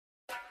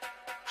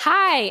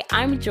Hi,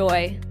 I'm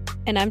Joy.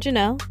 And I'm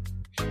Janelle.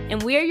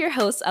 And we are your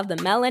hosts of the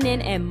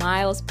Melanin and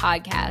Miles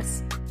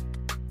podcast.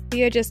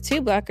 We are just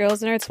two Black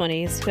girls in our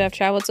 20s who have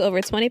traveled to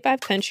over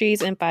 25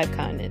 countries and 5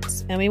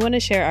 continents, and we want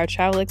to share our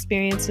travel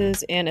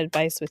experiences and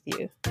advice with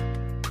you.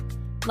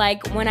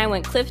 Like when I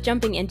went cliff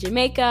jumping in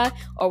Jamaica,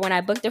 or when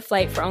I booked a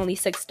flight for only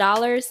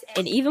 $6,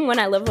 and even when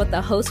I lived with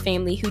a host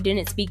family who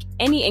didn't speak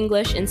any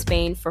English in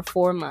Spain for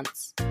 4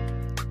 months.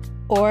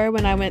 Or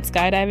when I went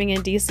skydiving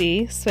in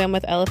DC, swam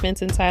with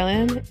elephants in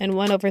Thailand, and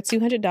won over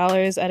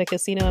 $200 at a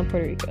casino in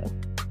Puerto Rico.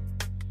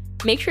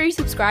 Make sure you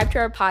subscribe to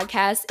our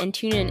podcast and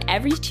tune in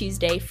every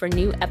Tuesday for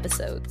new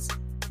episodes.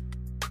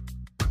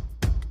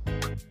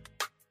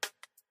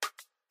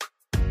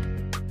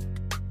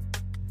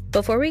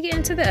 Before we get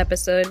into the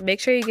episode, make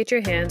sure you get your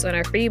hands on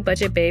our free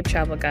Budget Babe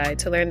travel guide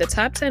to learn the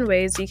top 10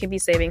 ways you can be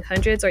saving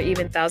hundreds or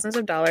even thousands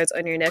of dollars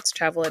on your next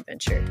travel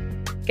adventure.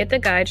 Get the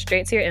guide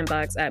straight to your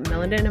inbox at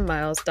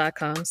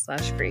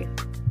melaninandmiles.com/free.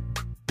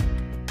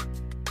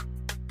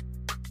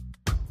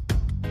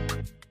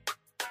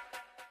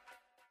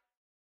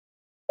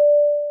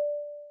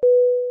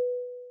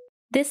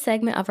 This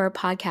segment of our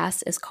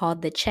podcast is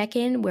called The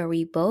Check-In, where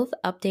we both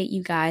update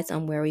you guys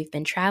on where we've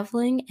been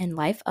traveling and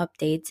life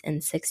updates in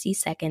 60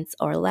 seconds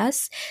or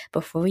less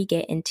before we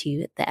get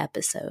into the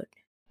episode.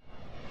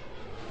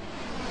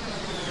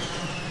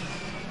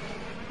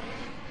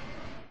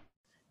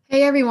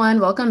 Hey everyone,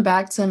 welcome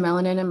back to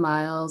Melanin and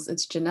Miles.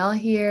 It's Janelle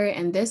here,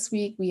 and this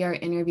week we are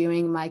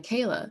interviewing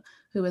Michaela,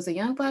 who is a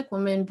young Black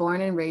woman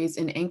born and raised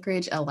in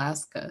Anchorage,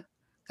 Alaska.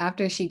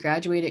 After she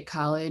graduated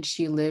college,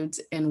 she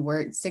lived and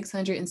worked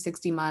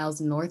 660 miles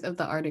north of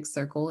the Arctic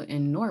Circle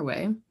in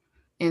Norway.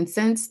 And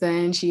since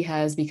then, she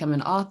has become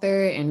an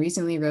author and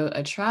recently wrote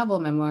a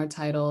travel memoir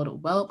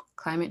titled Welp,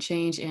 Climate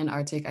Change and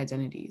Arctic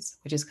Identities,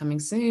 which is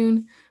coming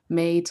soon,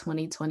 May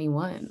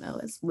 2021. Oh,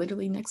 it's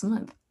literally next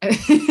month.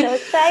 So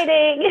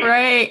exciting.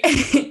 Right.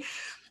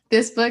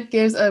 This book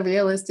gives a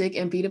realistic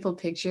and beautiful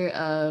picture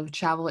of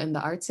travel in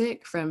the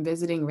Arctic, from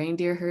visiting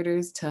reindeer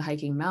herders to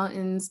hiking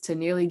mountains to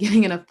nearly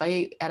getting in a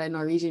fight at a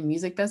Norwegian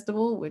music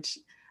festival, which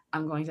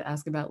I'm going to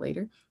ask about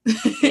later.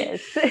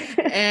 Yes.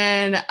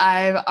 And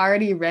I've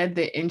already read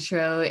the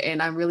intro,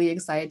 and I'm really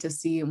excited to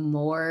see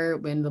more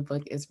when the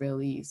book is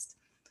released.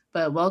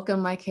 But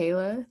welcome,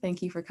 Michaela.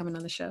 Thank you for coming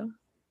on the show.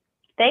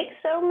 Thanks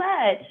so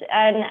much.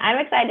 And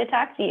I'm excited to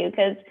talk to you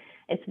because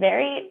it's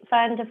very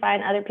fun to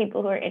find other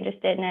people who are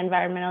interested in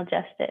environmental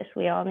justice.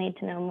 We all need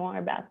to know more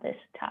about this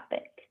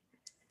topic.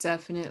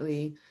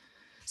 Definitely.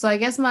 So I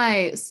guess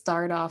my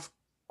start off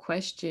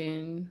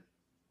question,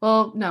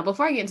 well, no,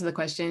 before I get into the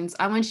questions,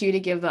 I want you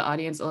to give the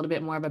audience a little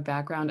bit more of a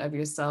background of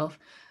yourself.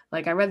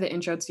 Like, I read the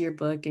intro to your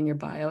book and your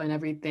bio and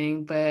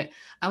everything, but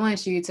I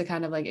want you to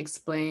kind of like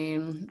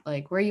explain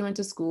like where you went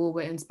to school,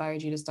 what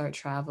inspired you to start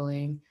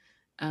traveling,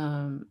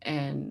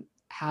 and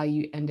how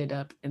you ended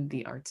up in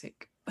the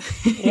Arctic.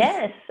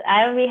 Yes,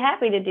 I would be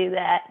happy to do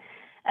that.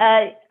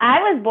 I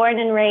was born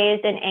and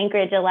raised in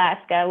Anchorage,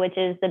 Alaska, which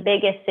is the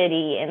biggest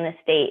city in the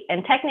state.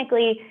 And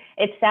technically,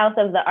 it's south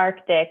of the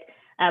Arctic.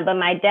 But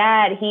my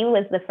dad, he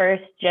was the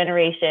first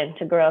generation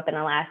to grow up in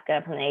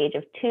Alaska from the age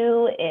of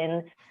 2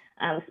 in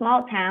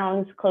small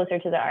towns closer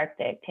to the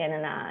Arctic,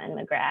 Tanana and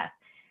McGrath.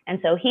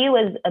 And so he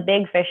was a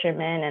big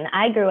fisherman, and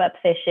I grew up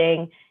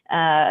fishing.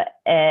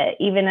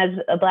 Even as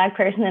a Black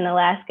person in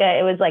Alaska,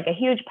 it was like a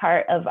huge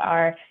part of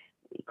our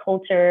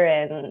culture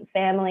and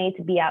family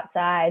to be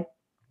outside.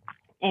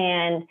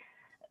 And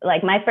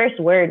like my first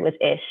word was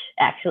ish,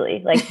 actually,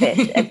 like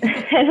fish.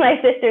 And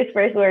my sister's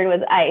first word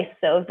was ice.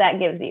 So if that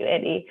gives you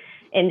any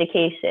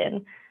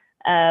indication.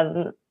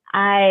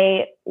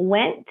 I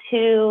went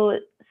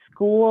to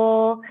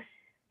school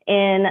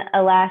in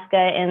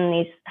Alaska in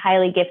these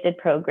highly gifted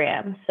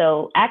programs.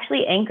 So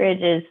actually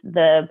Anchorage is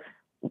the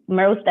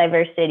most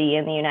diverse city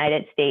in the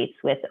United States,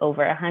 with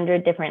over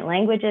 100 different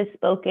languages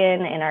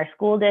spoken in our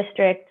school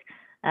district.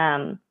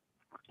 20%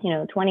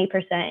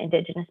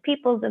 Indigenous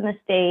peoples in the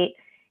state.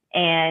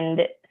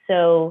 And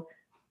so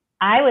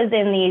I was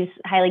in these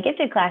highly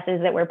gifted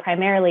classes that were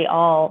primarily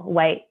all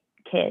white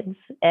kids.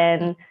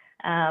 And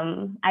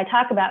I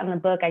talk about in the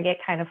book, I get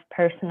kind of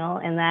personal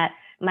in that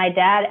my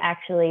dad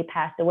actually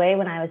passed away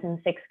when I was in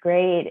 6th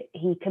grade.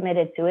 He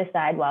committed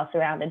suicide while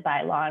surrounded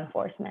by law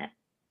enforcement.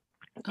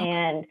 Oh.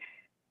 And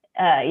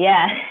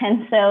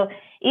and so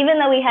even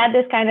though we had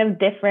this kind of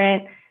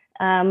different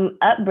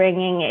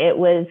upbringing, it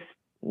was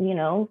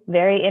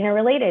very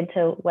interrelated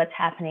to what's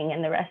happening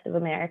in the rest of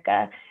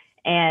America.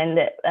 And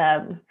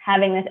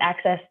having this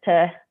access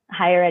to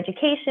higher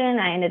education,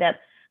 I ended up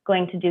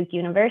going to Duke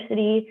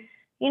University.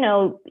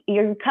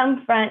 You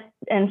come front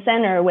and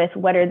center with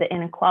what are the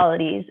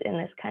inequalities in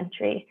this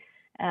country.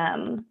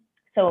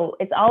 So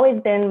it's always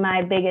been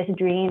my biggest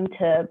dream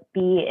to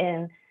be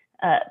in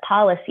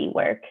policy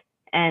work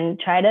and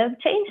try to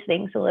change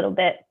things a little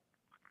bit.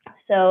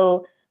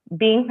 So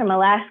being from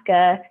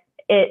Alaska,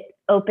 it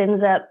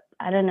opens up,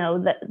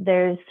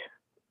 there's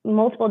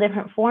multiple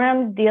different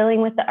forums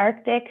dealing with the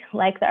Arctic,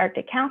 like the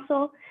Arctic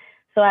Council.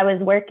 So I was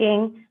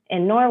working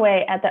in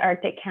Norway at the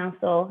Arctic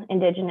Council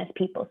Indigenous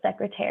Peoples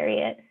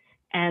Secretariat.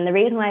 And the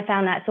reason why I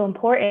found that so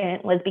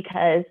important was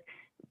because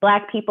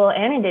Black people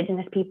and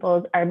Indigenous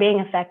peoples are being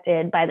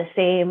affected by the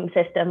same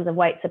systems of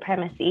white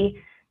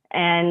supremacy.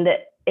 And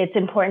it's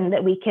important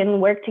that we can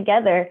work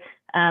together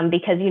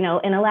because, you know,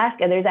 in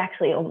Alaska, there's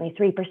actually only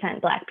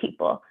 3% Black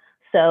people.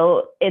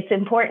 So it's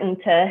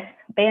important to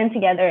band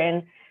together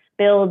and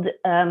build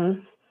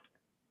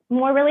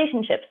more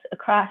relationships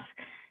across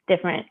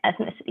different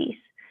ethnicities.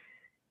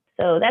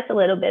 So that's a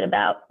little bit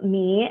about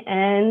me,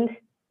 and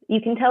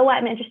you can tell why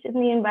I'm interested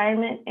in the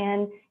environment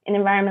and in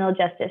environmental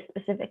justice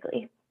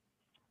specifically.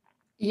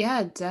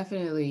 Yeah,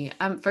 definitely.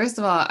 First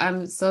of all,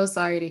 I'm so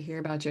sorry to hear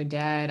about your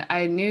dad.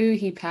 I knew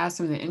he passed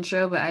from the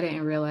intro, but I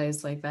didn't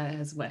realize like that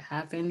is what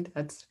happened.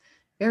 That's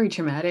very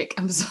traumatic.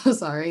 I'm so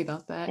sorry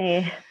about that.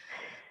 Yeah.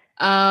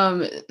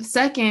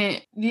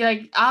 Second,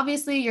 like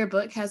obviously your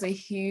book has a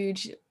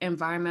huge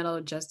environmental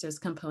justice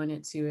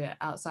component to it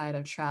outside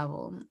of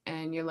travel.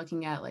 And you're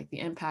looking at like the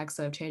impacts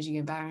of changing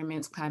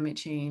environments, climate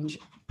change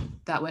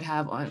that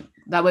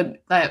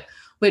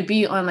would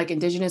be on like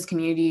Indigenous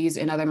communities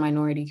and other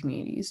minority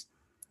communities.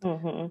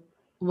 Mm-hmm.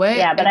 What?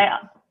 Yeah, but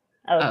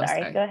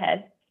sorry. Go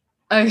ahead.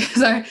 Okay,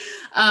 sorry.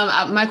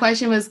 My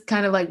question was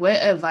kind of like, what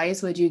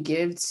advice would you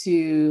give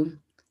to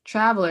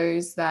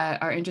travelers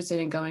that are interested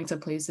in going to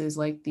places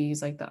like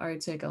these, like the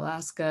Arctic,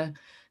 Alaska,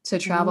 to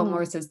travel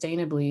more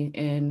sustainably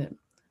and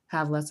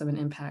have less of an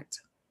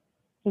impact?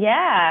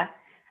 Yeah.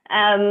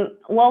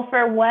 Well,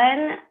 for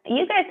one,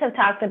 you guys have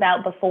talked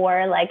about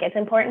before, like it's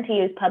important to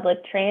use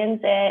public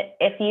transit.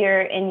 If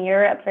you're in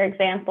Europe, for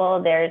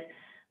example, there's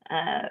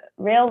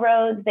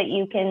railroads that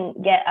you can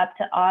get up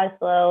to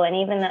Oslo, and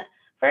even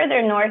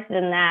further north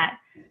than that.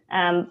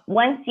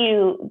 Once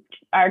you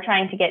are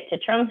trying to get to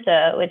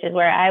Tromsø, which is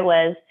where I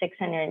was,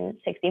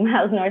 660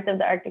 miles north of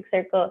the Arctic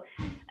Circle,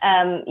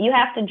 you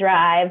have to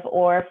drive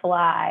or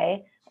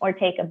fly or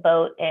take a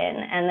boat in.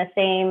 And the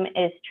same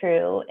is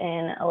true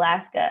in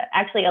Alaska.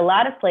 Actually, a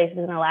lot of places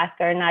in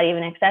Alaska are not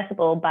even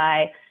accessible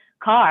by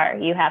car.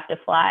 You have to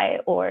fly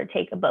or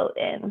take a boat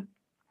in.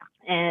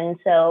 And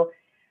so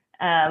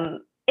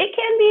it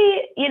can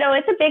be, you know,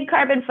 it's a big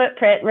carbon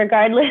footprint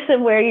regardless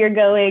of where you're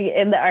going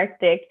in the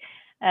Arctic.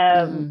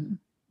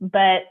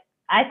 But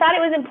I thought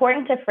it was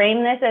important to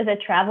frame this as a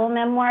travel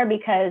memoir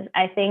because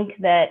I think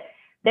that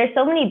there's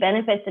so many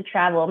benefits to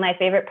travel. My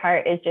favorite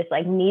part is just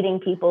like meeting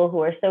people who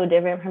are so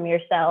different from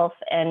yourself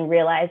and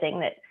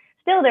realizing that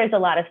still there's a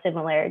lot of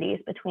similarities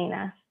between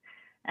us.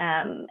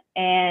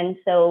 And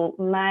so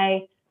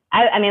I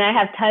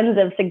have tons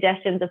of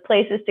suggestions of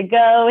places to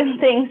go and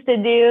things to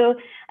do.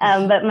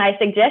 But my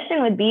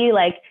suggestion would be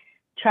like,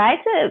 try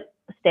to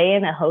stay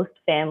in a host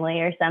family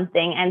or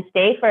something and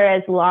stay for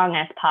as long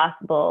as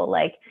possible.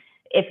 Like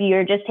if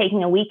you're just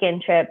taking a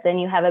weekend trip, then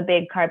you have a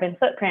big carbon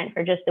footprint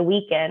for just a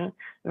weekend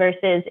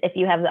versus if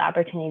you have the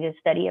opportunity to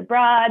study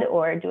abroad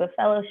or do a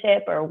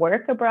fellowship or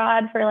work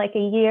abroad for like a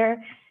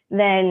year,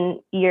 then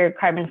your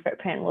carbon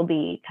footprint will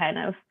be kind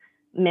of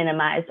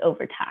minimized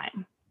over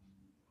time.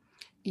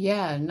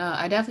 Yeah, no,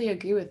 I definitely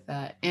agree with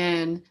that.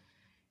 And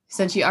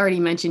since you already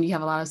mentioned you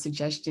have a lot of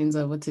suggestions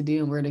of what to do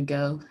and where to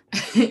go,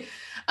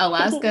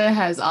 Alaska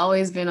has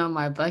always been on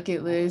my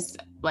bucket list.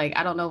 Like,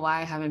 I don't know why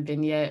I haven't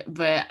been yet,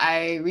 but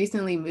I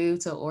recently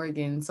moved to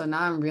Oregon. So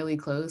now I'm really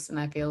close and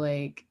I feel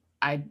like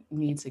I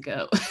need to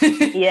go.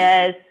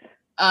 Yes.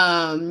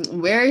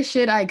 Where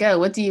should I go?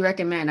 What do you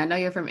recommend? I know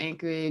you're from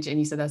Anchorage and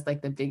you said that's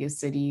like the biggest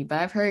city, but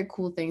I've heard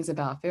cool things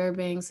about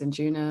Fairbanks and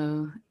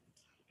Juneau.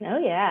 Oh,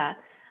 yeah.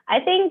 I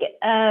think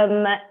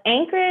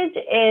Anchorage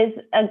is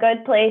a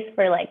good place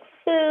for like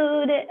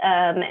food.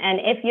 And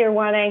if you're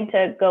wanting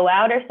to go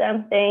out or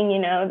something, you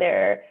know,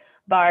 there are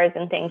bars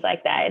and things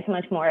like that. It's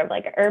much more of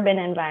like an urban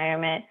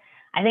environment.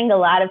 I think a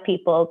lot of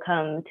people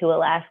come to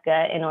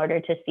Alaska in order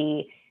to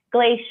see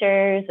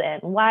glaciers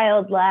and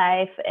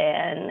wildlife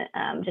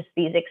and just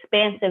these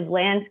expansive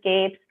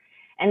landscapes.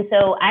 And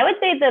so I would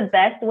say the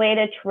best way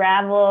to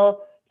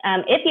travel,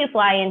 if you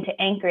fly into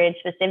Anchorage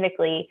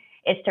specifically,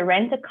 is to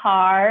rent a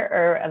car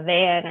or a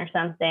van or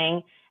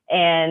something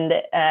and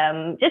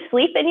just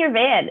sleep in your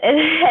van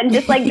and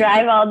just like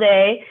drive all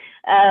day.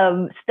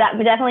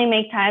 Definitely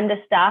make time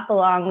to stop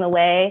along the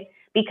way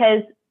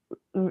because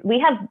we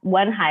have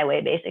one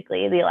highway,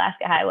 basically, the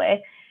Alaska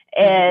Highway.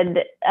 And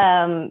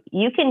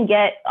you can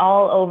get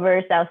all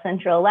over South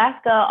Central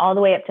Alaska, all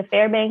the way up to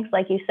Fairbanks,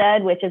 like you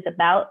said, which is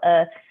about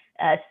a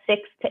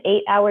 6 to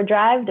 8 hour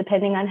drive,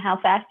 depending on how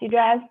fast you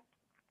drive.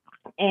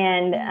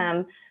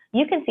 And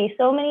you can see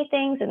so many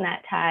things in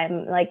that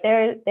time. Like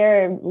there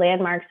are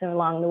landmarks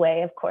along the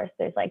way. Of course,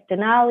 there's like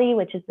Denali,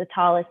 which is the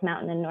tallest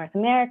mountain in North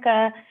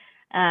America.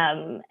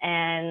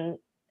 And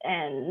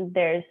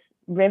there's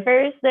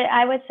rivers that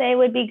I would say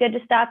would be good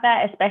to stop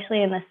at,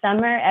 especially in the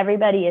summer.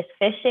 Everybody is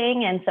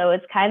fishing. And so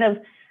it's kind of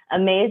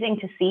amazing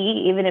to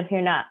see, even if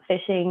you're not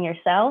fishing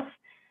yourself.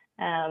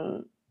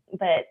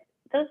 But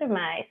those are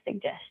my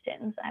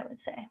suggestions, I would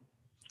say.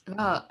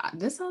 Wow,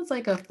 this sounds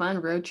like a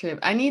fun road trip.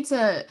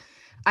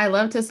 I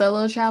love to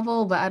solo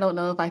travel, but I don't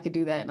know if I could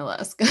do that in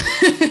Alaska.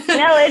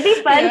 No, it'd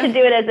be fun to do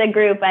it as a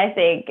group, I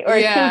think, or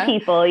two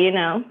people, you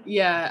know.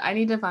 Yeah, I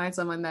need to find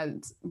someone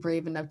that's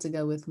brave enough to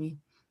go with me.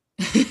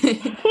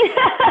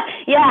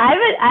 Yeah,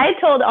 I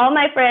told all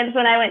my friends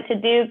when I went to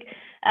Duke,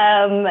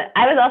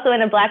 I was also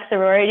in a Black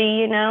sorority,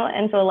 you know,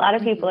 and so a lot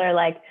of people are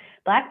like,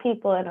 Black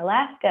people in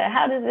Alaska,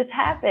 how does this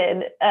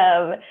happen?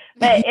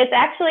 But it's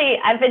actually,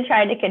 I've been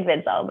trying to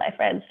convince all of my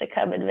friends to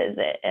come and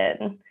visit,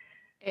 and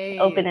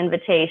open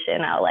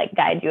invitation. I'll like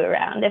guide you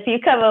around if you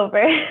come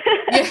over.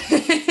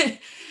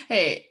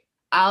 Hey,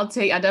 I'll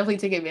definitely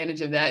take advantage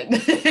of that.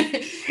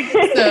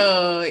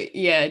 So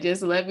yeah,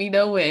 just let me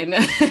know when.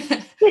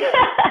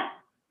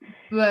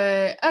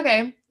 But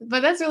okay,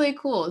 but that's really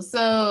cool.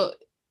 So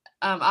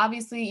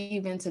obviously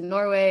you've been to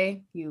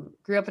Norway, you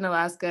grew up in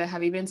Alaska.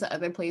 Have you been to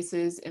other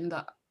places in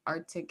the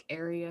Arctic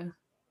area?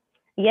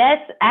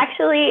 Yes,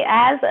 actually,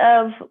 as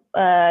of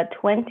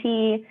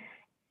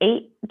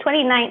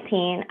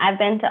 2019, I've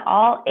been to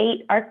all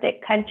 8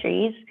 Arctic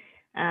countries,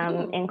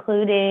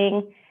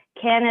 including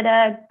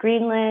Canada,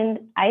 Greenland,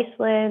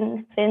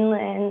 Iceland,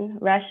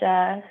 Finland,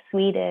 Russia,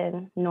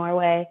 Sweden,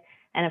 Norway,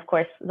 and of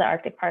course, the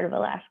Arctic part of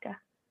Alaska.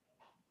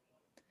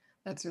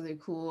 That's really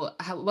cool.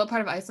 What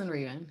part of Iceland were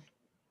you in?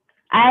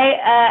 I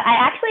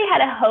actually had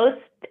a host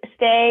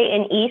stay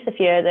in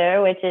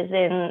Isafjordur, which is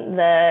in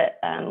the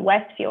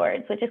West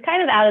Fjords, which is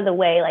kind of out of the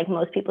way, like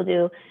most people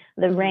do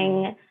the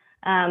ring.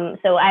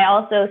 So I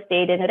also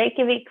stayed in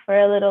Reykjavik for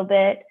a little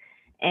bit,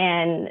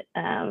 and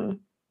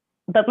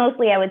but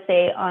mostly I would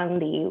say on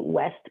the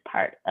west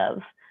part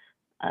of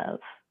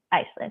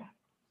Iceland.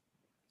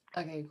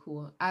 Okay,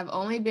 cool. I've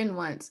only been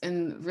once,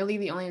 and really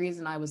the only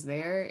reason I was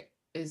there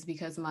is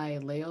because my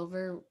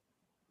layover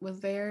was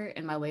there,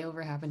 and my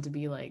layover happened to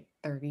be like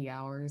 30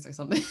 hours or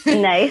something.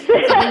 Nice.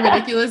 Something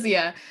ridiculous.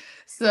 Yeah.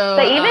 So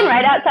but even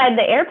right outside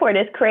the airport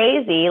is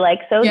crazy, like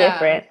so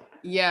different.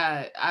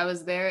 Yeah, I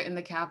was there in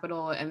the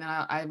capital, and then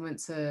I went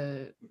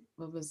to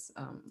what's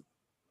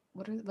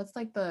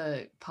like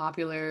the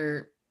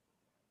popular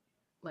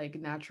like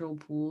natural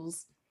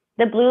pools?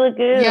 The Blue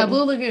Lagoon. Yeah,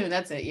 Blue Lagoon.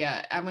 That's it.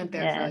 Yeah, I went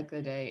there for like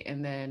the day,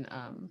 and then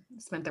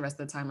spent the rest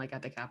of the time like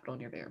at the capital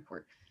near the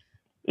airport.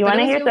 You want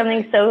to hear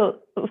something so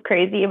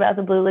crazy about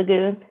the Blue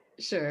Lagoon?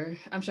 Sure.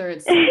 I'm sure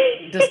it's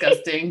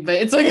disgusting, but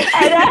it's okay.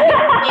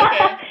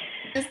 Okay.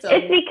 It's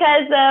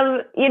because,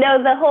 you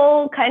know, the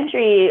whole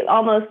country,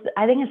 almost,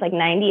 I think it's like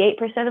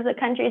 98% of the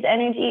country's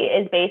energy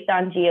is based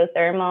on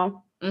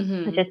geothermal,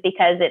 just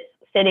because it's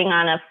sitting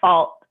on a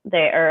fault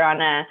there, or on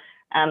a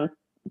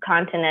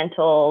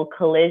continental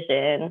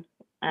collision.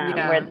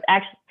 Where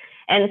actually,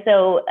 and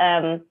so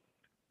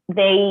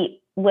they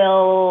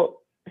will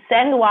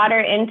send water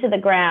into the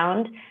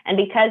ground, and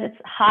because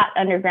it's hot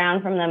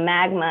underground from the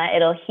magma,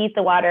 it'll heat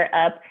the water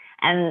up,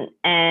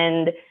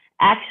 and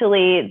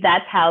actually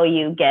that's how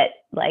you get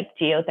like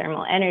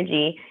geothermal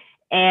energy.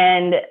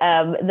 And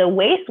the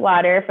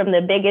wastewater from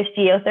the biggest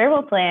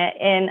geothermal plant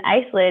in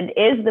Iceland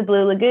is the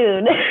Blue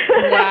Lagoon.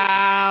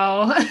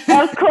 Wow.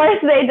 Of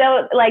course they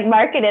don't like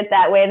market it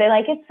that way. They're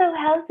like, it's so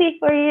healthy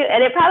for you,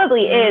 and it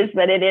probably is,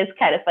 but it is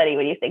kind of funny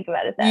when you think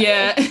about it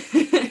that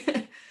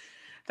way.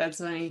 That's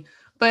funny.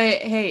 But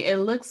hey, it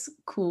looks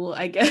cool,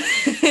 I guess.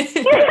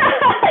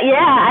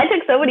 Yeah, I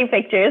took so many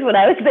pictures when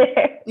I was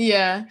there.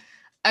 Yeah.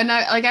 And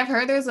I've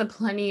heard there's a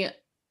plenty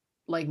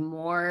like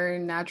more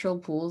natural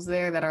pools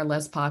there that are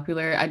less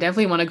popular. I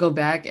definitely want to go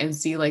back and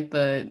see like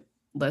the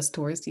less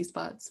touristy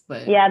spots,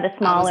 but yeah, the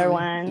smaller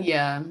ones.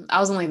 Yeah, I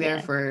was only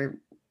there for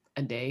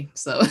a day,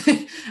 so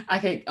I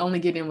could only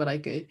get in what I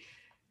could.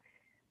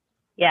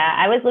 Yeah,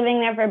 I was living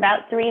there for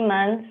about 3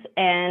 months,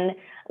 and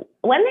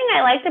one thing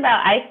I liked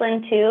about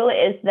Iceland too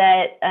is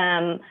that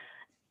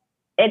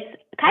it's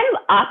kind of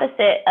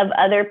opposite of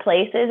other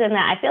places in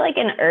that I feel like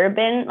in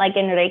urban, like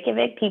in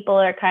Reykjavik, people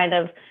are kind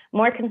of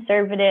more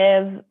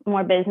conservative,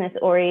 more business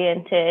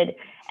oriented.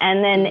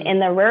 And then in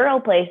the rural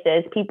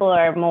places, people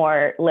are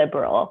more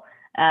liberal.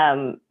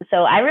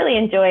 So I really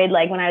enjoyed,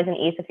 like when I was in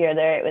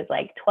Isafjordur, it was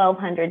like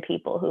 1,200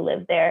 people who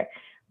lived there,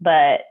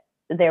 but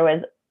there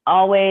was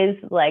always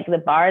like the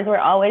bars were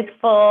always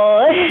full.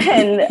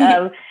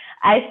 And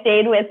I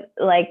stayed with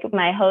like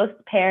my host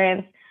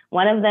parents.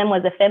 One of them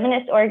was a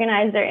feminist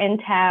organizer in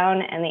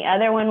town, and the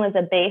other one was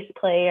a bass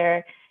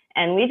player.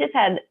 And we just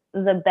had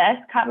the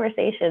best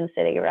conversations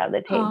sitting around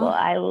the table. Aww.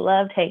 I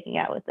loved hanging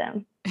out with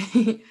them.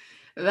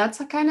 That's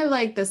kind of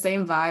like the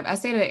same vibe. I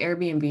stayed at an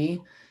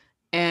Airbnb,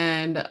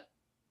 and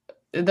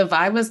the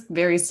vibe was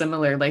very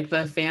similar. Like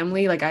the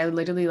family, like I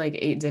literally like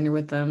ate dinner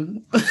with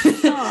them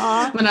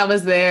when I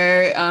was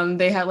there.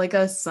 They had like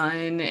a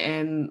son,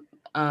 and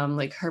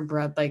like her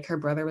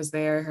brother was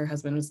there, her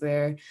husband was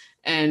there,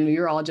 and we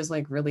were all just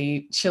like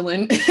really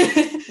chilling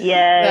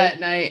that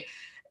night.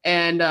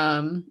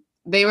 And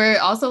they were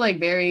also like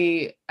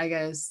very, I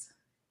guess,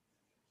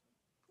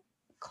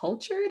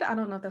 cultured. I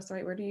don't know if that's the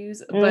right word to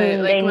use, but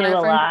like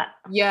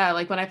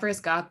when I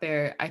first got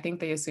there, I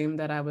think they assumed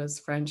that I was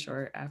French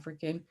or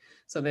African,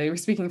 so they were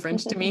speaking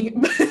French to me.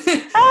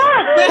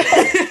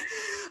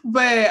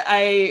 But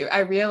I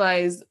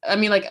realized, I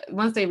mean, like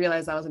once they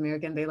realized I was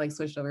American, they like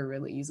switched over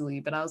really easily.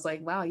 But I was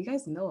like, wow, you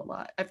guys know a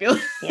lot. I feel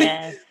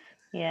Yes,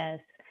 yes.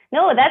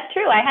 No, that's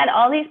true. I had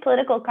all these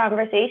political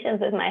conversations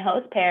with my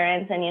host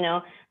parents, and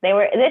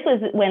this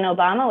was when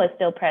Obama was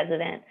still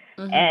president,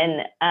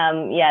 and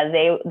yeah,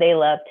 they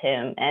loved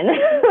him, and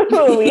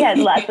we had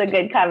lots of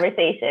good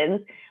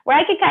conversations where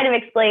I could kind of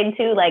explain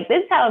too, like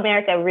this is how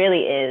America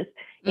really is,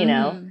 you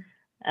know.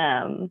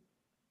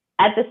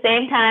 At the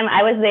same time,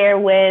 I was there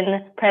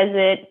when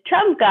President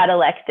Trump got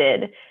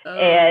elected,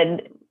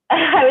 and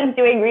I was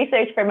doing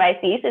research for my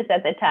thesis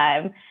at the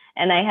time,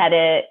 and I had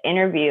an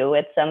interview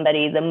with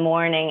somebody the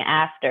morning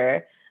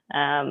after,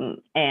 and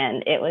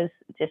it was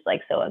just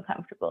like so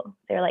uncomfortable.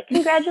 They're like,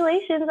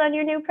 "Congratulations on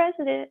your new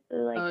president." I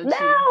was like,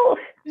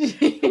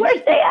 "No,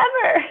 worst day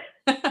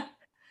ever."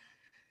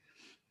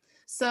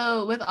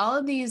 So, with all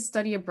of these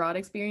study abroad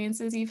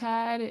experiences you've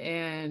had,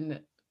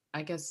 and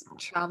I guess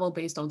travel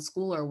based on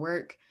school or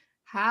work,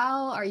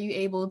 how are you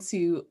able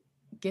to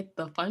get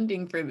the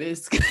funding for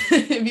this?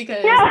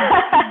 Because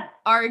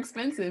are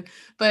expensive,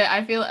 but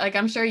I feel like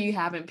I'm sure you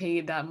haven't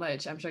paid that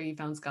much. I'm sure you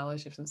found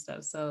scholarships and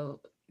stuff.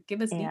 So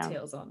give us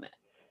details on that.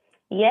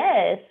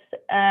 Yes.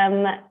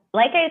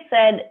 Like I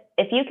said,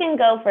 if you can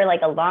go for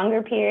like a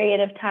longer period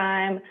of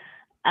time,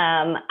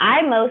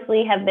 I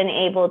mostly have been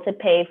able to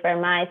pay for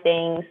my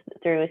things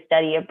through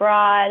study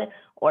abroad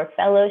or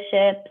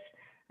fellowships.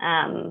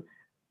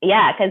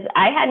 Yeah, because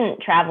I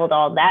hadn't traveled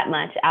all that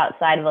much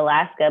outside of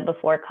Alaska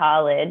before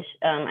college.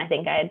 I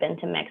think I had been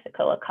to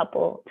Mexico a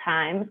couple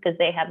times because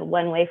they have a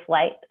one-way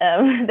flight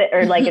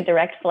or like a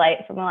direct flight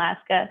from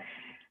Alaska.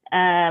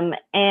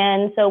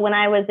 And so when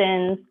I was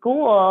in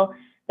school,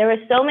 there were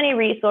so many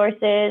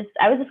resources.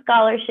 I was a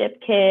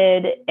scholarship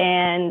kid,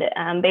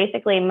 and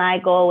basically my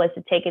goal was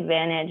to take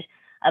advantage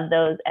of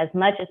those as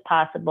much as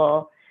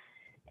possible.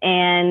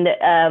 And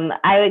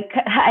I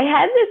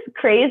had this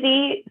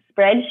crazy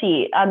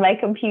spreadsheet on my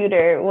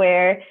computer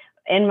where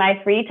in my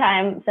free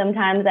time,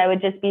 sometimes I would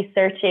just be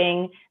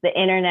searching the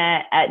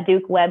internet at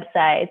Duke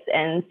websites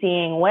and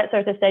seeing what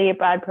sorts of study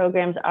abroad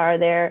programs are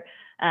there,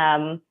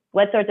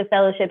 what sorts of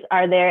fellowships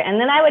are there.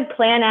 And then I would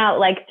plan out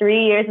like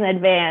 3 years in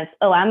advance.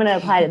 Oh, I'm going to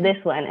apply to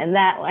this one and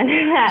that one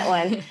and that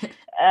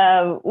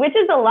one, which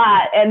is a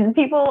lot. And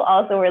people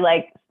also were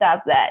like,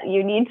 stop that.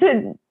 You need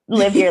to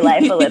live your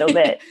life a little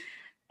bit.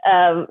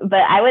 But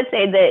I would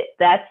say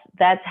that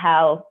that's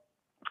how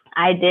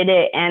I did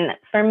it. And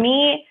for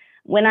me,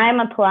 when I'm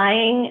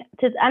applying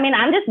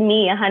I'm just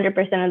me 100%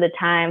 of the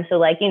time. So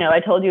like, I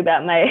told you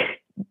about my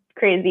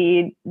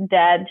crazy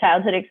dad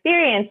childhood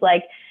experience,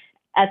 like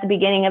at the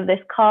beginning of this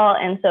call.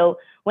 And so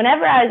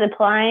whenever I was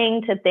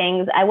applying to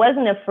things, I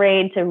wasn't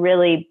afraid to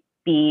really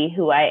be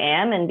who I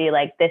am and be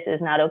like, this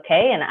is not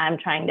okay. And I'm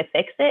trying to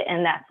fix it.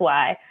 And that's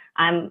why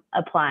I'm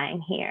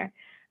applying here.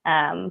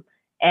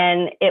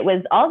 And it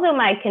was also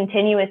my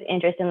continuous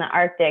interest in the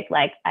Arctic.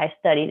 Like I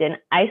studied in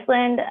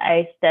Iceland,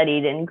 I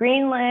studied in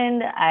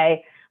Greenland,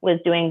 I was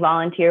doing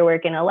volunteer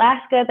work in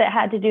Alaska that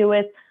had to do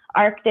with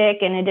Arctic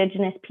and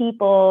indigenous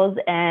peoples.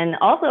 And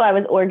also I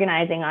was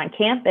organizing on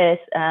campus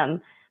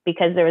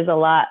because there was a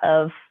lot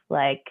of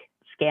like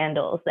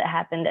scandals that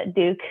happened at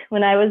Duke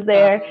when I was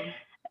there.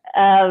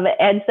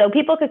 And so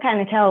people could kind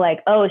of tell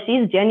like, oh,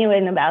 she's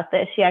genuine about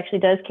this. She actually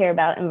does care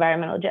about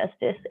environmental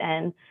justice.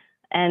 And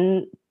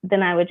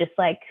then I would just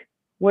like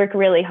work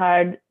really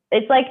hard.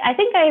 It's like, I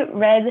think I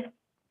read,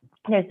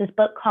 there's this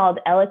book called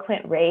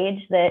Eloquent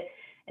Rage that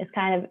is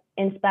kind of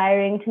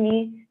inspiring to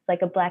me. It's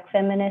like a Black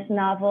feminist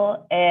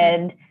novel.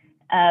 And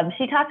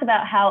she talks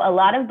about how a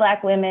lot of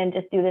Black women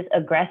just do this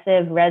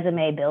aggressive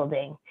resume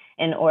building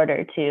in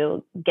order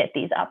to get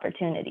these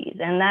opportunities.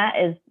 And that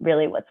is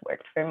really what's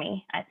worked for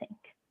me, I think.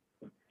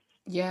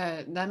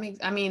 Yeah,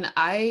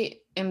 I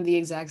am the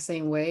exact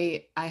same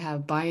way. I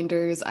have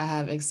binders, I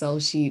have Excel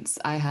sheets,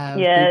 I have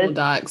Google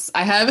Docs,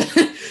 I have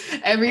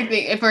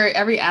everything for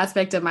every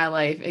aspect of my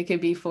life. It could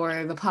be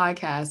for the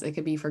podcast, it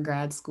could be for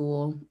grad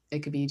school, it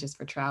could be just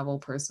for travel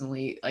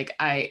personally. Like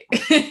I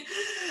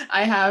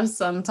have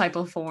some type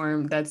of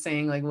form that's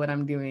saying like what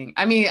I'm doing.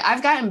 I mean,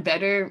 I've gotten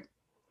better.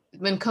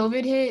 When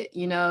COVID hit,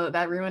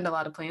 that ruined a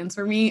lot of plans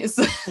for me.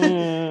 So,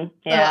 so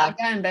I've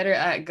gotten better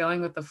at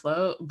going with the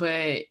flow.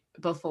 But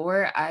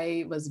before,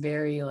 I was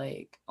very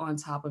like on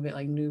top of it,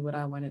 like knew what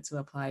I wanted to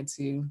apply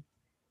to.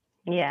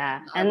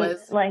 Yeah. And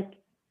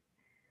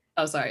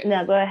oh, sorry.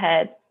 No, go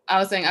ahead. I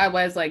was saying I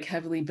was like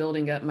heavily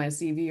building up my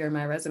CV or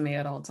my resume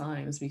at all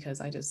times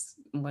because I just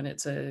wanted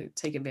to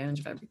take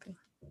advantage of everything.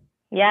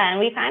 Yeah. And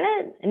we kind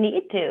of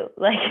need to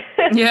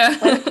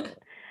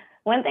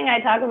One thing I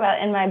talk about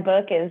in my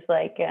book is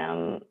like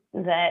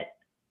that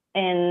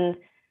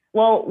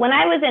when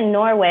I was in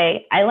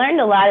Norway, I learned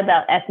a lot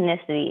about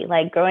ethnicity.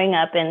 Like growing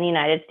up in the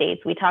United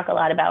States, we talk a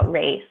lot about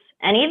race.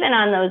 And even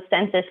on those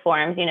census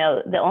forms,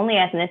 the only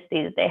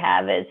ethnicity that they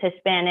have is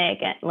Hispanic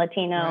and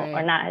Latino,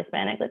 or not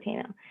Hispanic,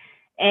 Latino.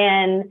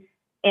 And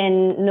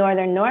in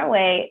Northern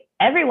Norway,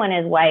 everyone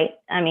is white.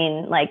 I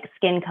mean, like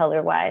skin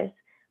color wise,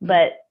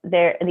 but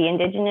they're the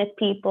indigenous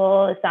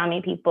people,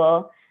 Sami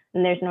people,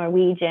 and there's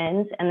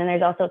Norwegians, and then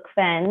there's also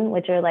Kven,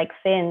 which are like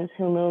Finns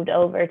who moved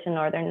over to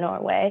northern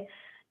Norway.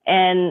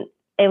 And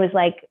it was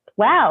like,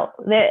 wow,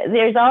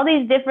 there's all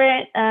these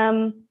different,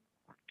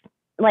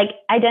 like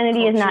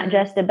identity Cultures. is not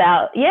just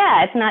about,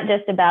 it's not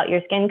just about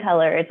your skin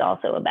color. It's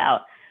also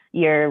about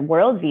your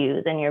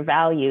worldviews and your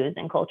values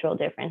and cultural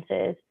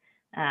differences.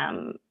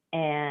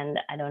 And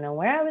I don't know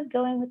where I was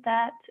going with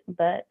that,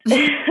 but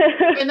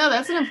no,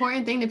 that's an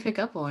important thing to pick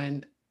up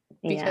on,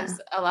 because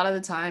a lot of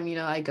the time, you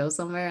know, I go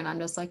somewhere and I'm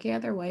just like, yeah,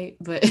 they're white,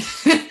 but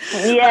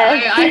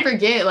I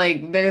forget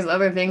like there's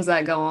other things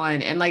that go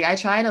on. And like I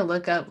try to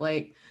look up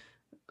like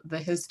the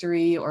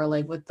history or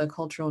like what the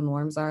cultural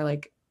norms are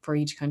like for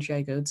each country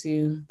I go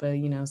to, but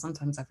you know,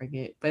 sometimes I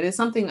forget, but it's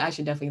something I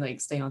should definitely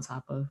like stay on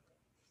top of.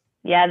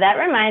 Yeah, that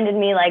reminded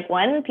me, like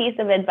one piece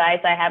of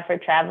advice I have for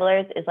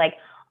travelers is like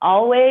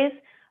always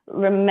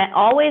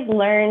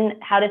learn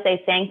how to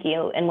say thank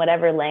you in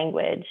whatever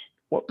language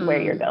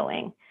where you're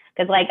going.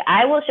 Because like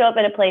I will show up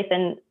at a place,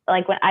 and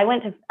like when I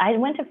went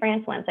to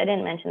France once, I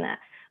didn't mention that,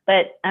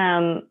 but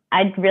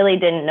I really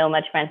didn't know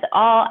much French at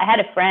all. I had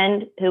a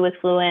friend who was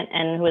fluent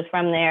and who was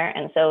from there,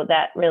 and so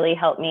that really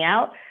helped me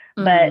out.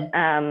 But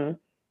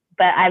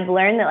I've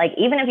learned that like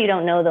even if you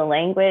don't know the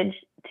language,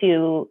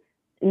 to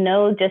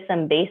know just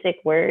some basic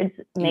words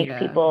makes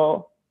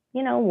people,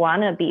 you know,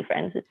 want to be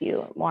friends with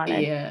you, want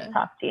to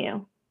talk to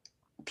you.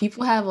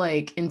 People have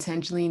like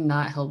intentionally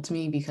not helped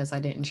me because I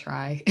didn't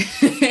try.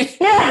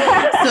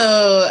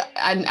 So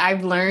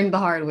I've learned the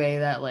hard way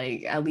that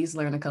like at least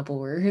learn a couple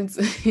words.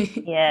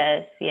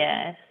 Yes.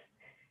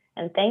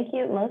 And thank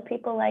you. Most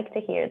people like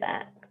to hear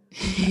that.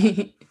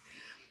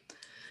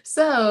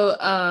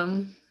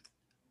 So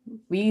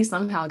we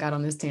somehow got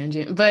on this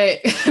tangent,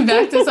 but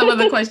back to some of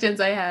the questions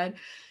I had.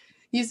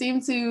 You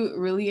seem to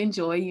really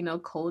enjoy, you know,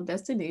 cold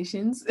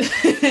destinations.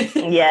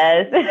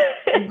 Yes.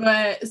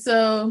 But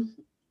so,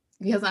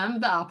 because I'm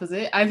the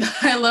opposite,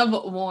 I love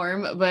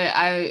warm, but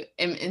I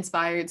am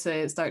inspired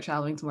to start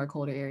traveling to more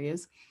colder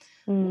areas.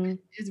 What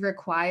is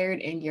required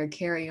in your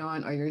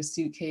carry-on or your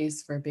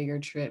suitcase for bigger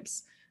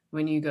trips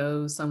when you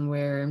go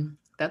somewhere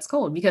that's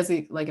cold? Because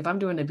like if I'm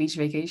doing a beach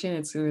vacation,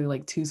 it's really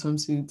like 2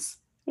 swimsuits.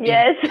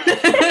 Yes.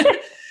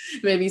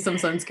 Maybe some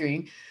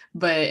sunscreen.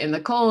 But in the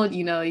cold,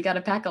 you know, you got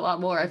to pack a lot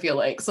more, I feel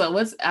like. So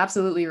what's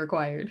absolutely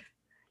required?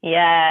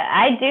 Yeah,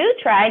 I do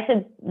try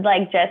to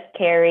like just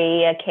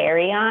carry a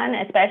carry-on,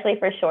 especially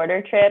for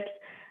shorter trips.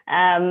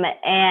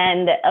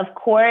 And of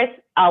course,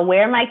 I'll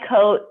wear my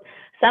coat.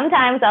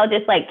 Sometimes I'll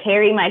just like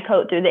carry my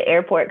coat through the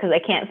airport because I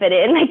can't fit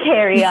it in my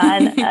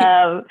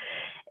carry-on.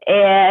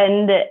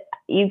 And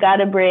you got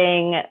to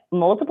bring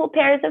multiple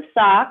pairs of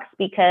socks,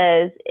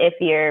 because if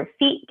your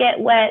feet get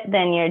wet,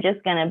 then you're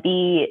just going to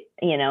be,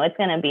 you know, it's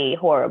going to be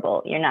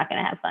horrible. You're not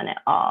going to have fun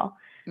at all.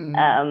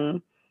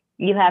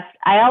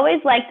 I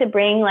always like to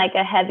bring like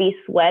a heavy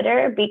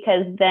sweater,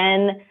 because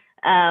then,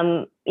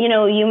 you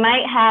know, you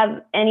might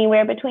have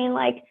anywhere between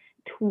like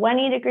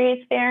 20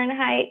 degrees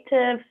Fahrenheit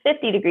to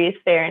 50 degrees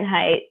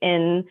Fahrenheit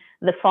in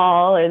the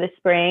fall or the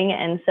spring.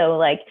 And so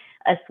like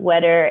a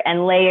sweater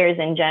and layers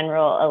in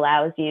general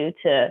allows you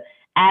to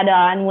add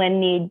on when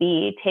need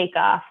be, take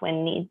off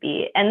when need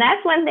be. And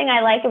that's one thing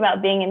I like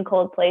about being in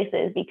cold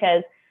places,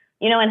 because,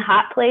 you know, in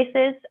hot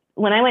places,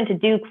 when I went to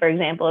Duke, for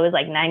example, it was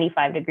like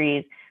 95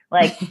 degrees.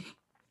 Like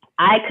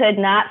I could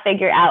not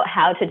figure out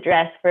how to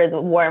dress for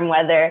the warm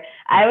weather.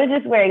 I was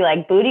just wearing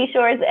like booty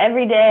shorts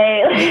every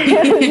day.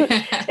 It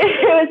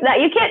was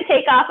not, you can't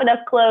take off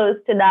enough clothes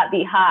to not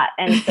be hot.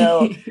 And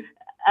so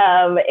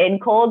in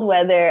cold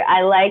weather,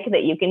 I like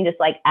that you can just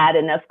like add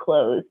enough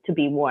clothes to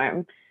be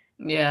warm.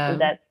 Yeah. So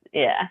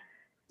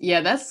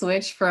Yeah, that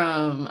switch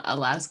from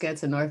Alaska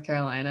to North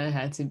Carolina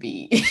had to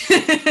be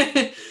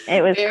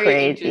it was very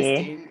crazy.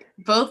 Interesting.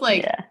 Both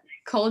like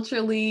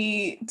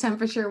culturally,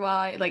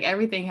 temperature-wise, like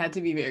everything had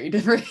to be very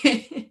different.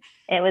 It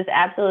was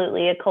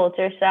absolutely a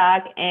culture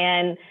shock.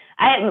 And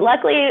I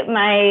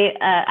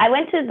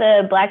went to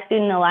the Black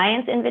Student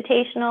Alliance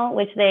Invitational,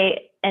 which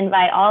they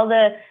invite all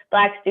the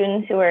Black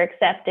students who are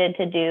accepted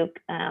to Duke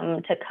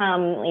to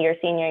come your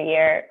senior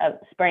year of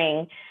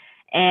spring.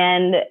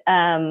 And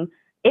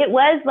it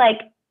was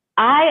like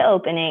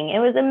eye-opening. It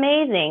was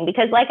amazing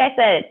because, like I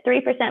said,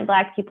 3%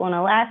 Black people in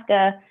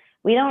Alaska.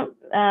 We don't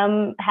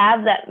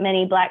have that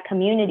many Black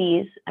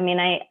communities. I mean,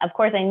 of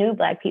course I knew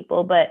Black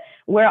people, but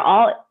we're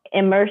all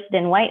immersed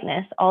in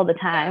whiteness all the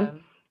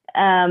time.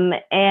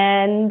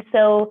 And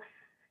so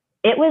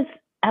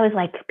I was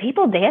like,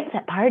 people dance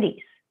at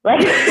parties. Like,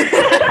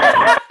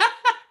 I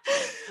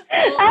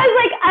was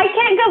like, I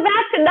can't go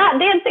back to not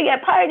dancing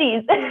at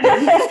parties.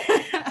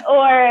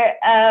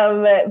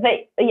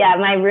 But yeah,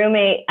 my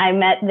roommate I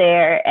met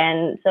there,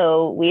 and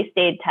so we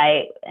stayed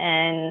tight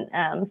and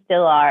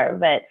still are.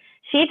 But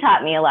she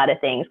taught me a lot of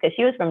things because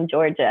she was from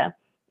Georgia,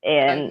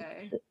 and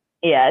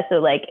so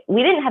like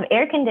we didn't have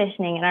air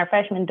conditioning in our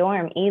freshman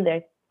dorm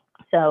either.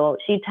 So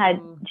she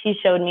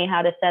showed me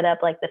how to set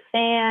up like the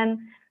fan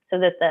so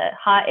that the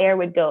hot air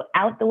would go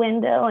out the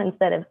window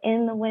instead of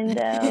in the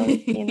window,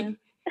 you know.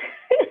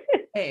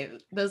 Hey,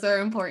 those are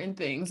important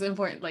things.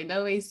 Like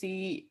no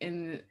AC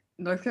in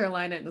North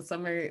Carolina in the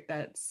summer,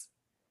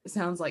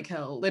 sounds like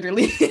hell,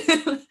 literally.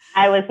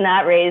 I was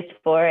not raised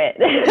for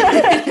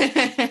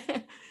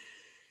it.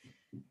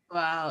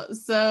 Wow.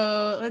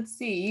 So let's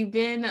see. You've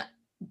been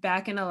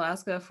back in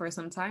Alaska for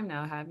some time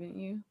now, haven't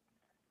you?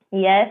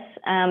 Yes.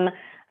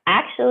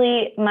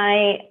 Actually,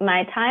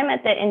 my time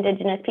at the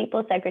Indigenous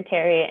Peoples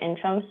Secretariat in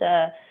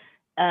Tromsø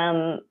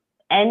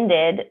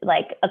ended,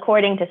 like,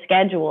 according to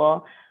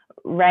schedule,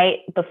 right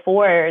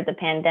before the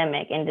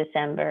pandemic in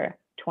December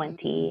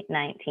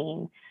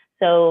 2019.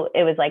 So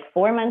it was like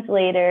 4 months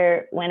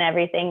later when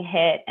everything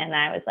hit, and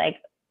I was like,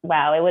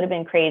 wow, it would have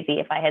been crazy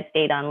if I had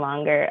stayed on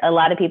longer. A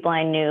lot of people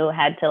I knew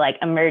had to, like,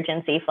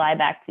 emergency fly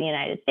back to the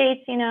United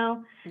States, you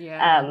know?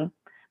 Yeah.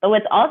 But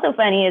what's also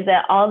funny is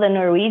that all the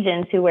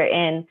Norwegians who were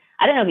in,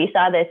 I don't know if you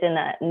saw this in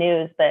the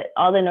news, but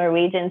all the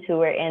Norwegians who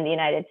were in the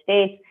United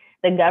States,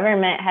 the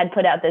government had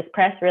put out this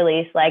press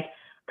release like,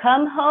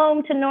 come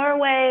home to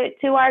Norway,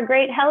 to our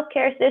great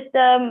healthcare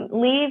system,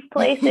 leave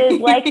places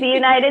like the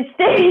United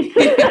States.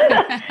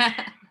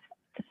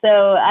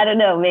 So I don't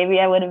know, maybe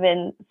I would have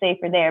been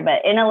safer there.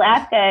 But in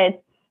Alaska,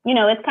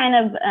 it's kind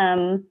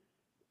of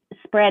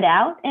spread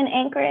out in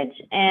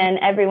Anchorage, and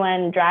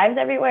everyone drives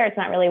everywhere. It's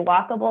not really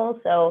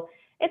walkable. So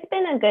it's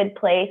been a good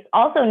place.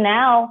 Also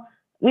now,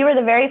 we were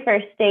the very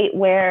first state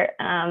where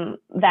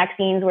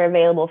vaccines were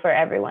available for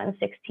everyone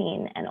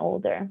 16 and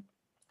older.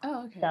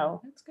 Oh, okay.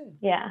 So that's good.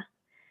 Yeah.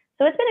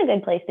 So it's been a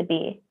good place to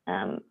be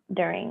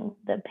during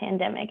the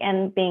pandemic,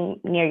 and being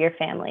near your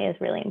family is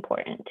really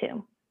important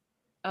too.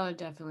 Oh,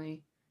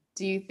 definitely.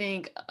 Do you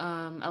think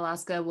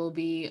Alaska will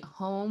be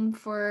home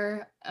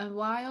for a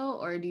while,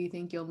 or do you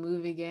think you'll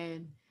move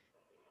again?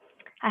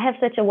 I have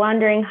such a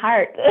wandering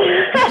heart.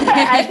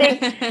 I think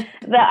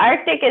the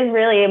Arctic is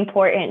really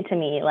important to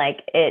me.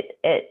 Like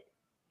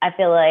I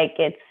feel like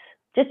it's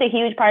just a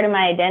huge part of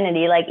my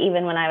identity. Like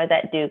even when I was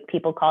at Duke,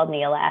 people called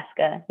me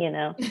Alaska, you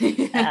know?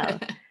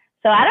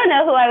 So I don't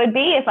know who I would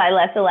be if I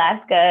left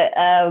Alaska,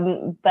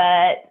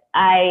 but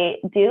I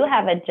do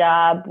have a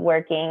job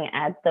working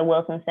at the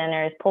Wilson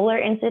Center's Polar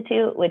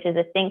Institute, which is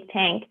a think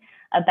tank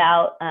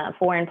about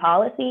foreign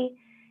policy.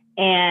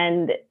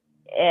 And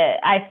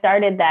I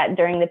started that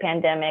during the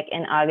pandemic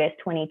in August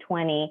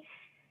 2020.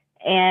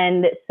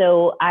 And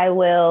so I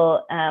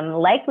will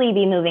likely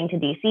be moving to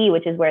DC,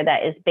 which is where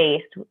that is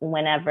based,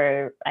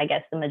 whenever I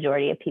guess the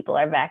majority of people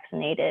are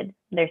vaccinated.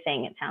 They're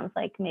saying it sounds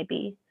like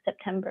maybe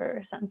September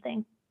or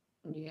something.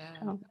 Yeah.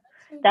 So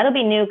that'll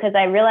be new, because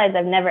I realized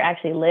I've never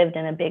actually lived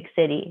in a big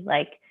city.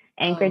 Like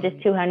Anchorage is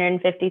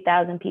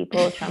 250,000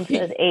 people,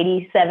 Tromsø is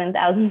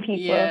 87,000 people.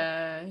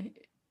 Yeah.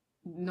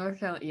 North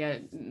Carolina, yeah,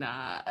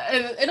 nah.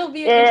 It'll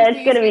be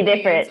it's gonna be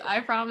different. I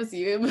promise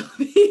you, it will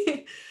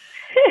be.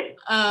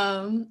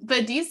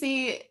 But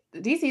DC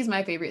is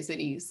my favorite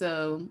city,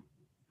 so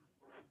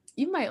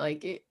you might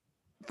like it.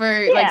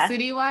 For like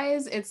city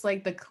wise, it's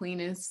like the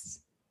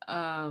cleanest,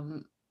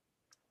 and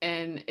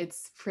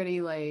it's pretty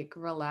like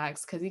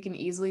relaxed, because you can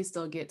easily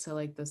still get to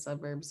like the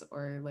suburbs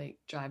or like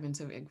drive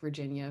into like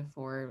Virginia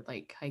for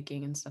like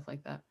hiking and stuff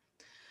like that.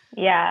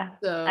 Yeah,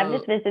 so, I've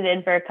just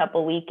visited for a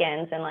couple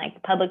weekends, and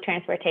like public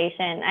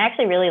transportation. I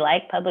actually really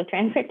like public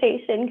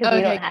transportation because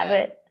we don't have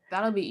it.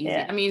 That'll be easy.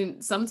 Yeah. I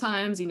mean,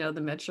 sometimes,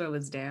 the metro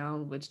is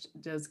down, which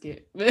does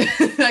get,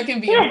 that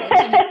can be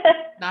unfortunate,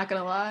 not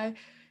gonna lie.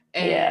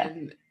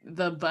 And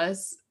the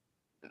bus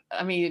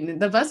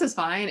is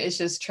fine. It's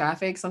just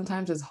traffic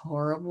sometimes is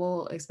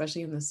horrible,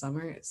 especially in the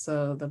summer.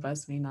 So the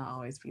bus may not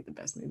always be the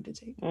best move to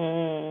take.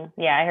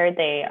 Yeah, I heard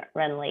they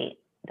run late,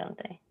 don't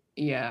they?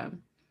 Yeah.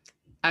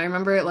 I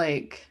remember it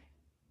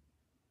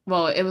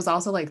was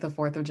also like the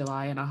 4th of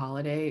July and a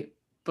holiday,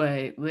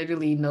 but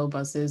literally no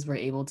buses were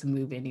able to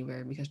move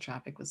anywhere because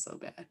traffic was so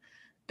bad.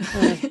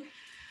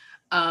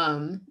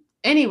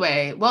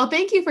 Anyway, well,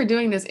 thank you for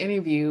doing this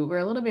interview. We're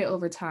a little bit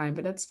over time,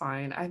 but that's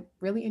fine. I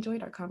really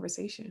enjoyed our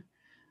conversation.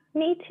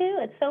 Me too.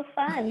 It's so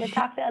fun to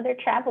talk to other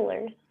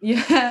travelers.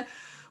 Yeah.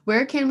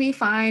 Where can we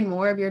find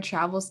more of your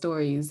travel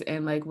stories,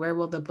 and like where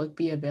will the book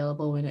be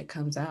available when it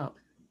comes out?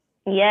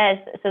 Yes.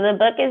 So the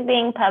book is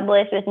being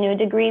published with New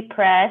Degree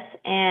Press,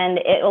 and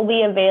it will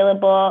be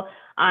available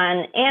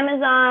on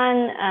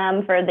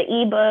Amazon for the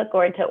ebook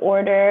or to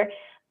order.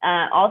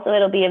 Also,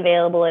 it'll be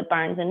available at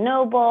Barnes and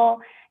Noble.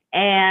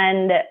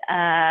 And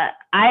I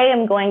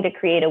am going to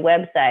create a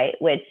website,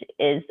 which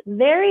is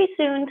very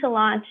soon to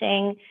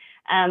launching.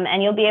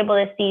 And you'll be able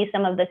to see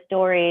some of the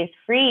stories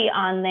free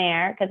on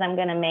there, because I'm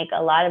going to make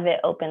a lot of it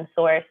open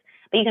source.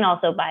 But you can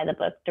also buy the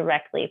book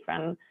directly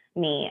from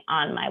me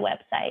on my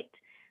website.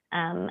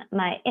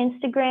 My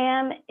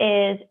Instagram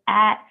is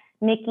at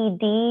Mickey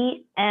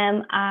D,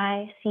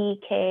 MICKYDEEE.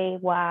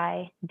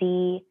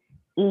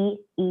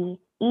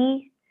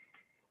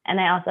 And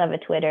I also have a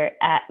Twitter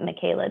at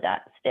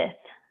Michaela.Stith,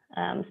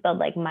 spelled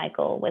like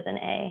Michael with an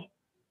A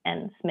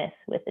and Smith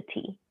with a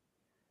T.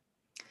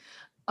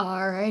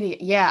 Alrighty.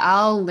 Yeah,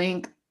 I'll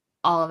link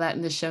all of that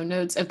in the show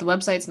notes. If the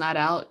website's not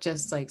out,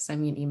 just like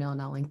send me an email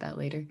and I'll link that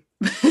later.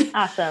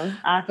 Awesome.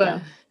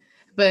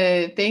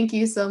 But thank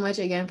you so much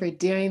again for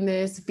doing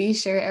this. Be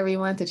sure,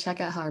 everyone, to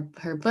check out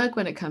her book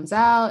when it comes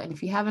out. And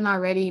if you haven't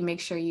already, make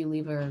sure you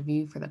leave a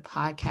review for the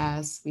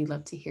podcast. We'd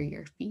love to hear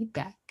your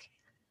feedback.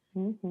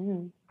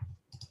 Mm-hmm.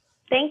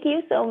 Thank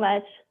you so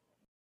much.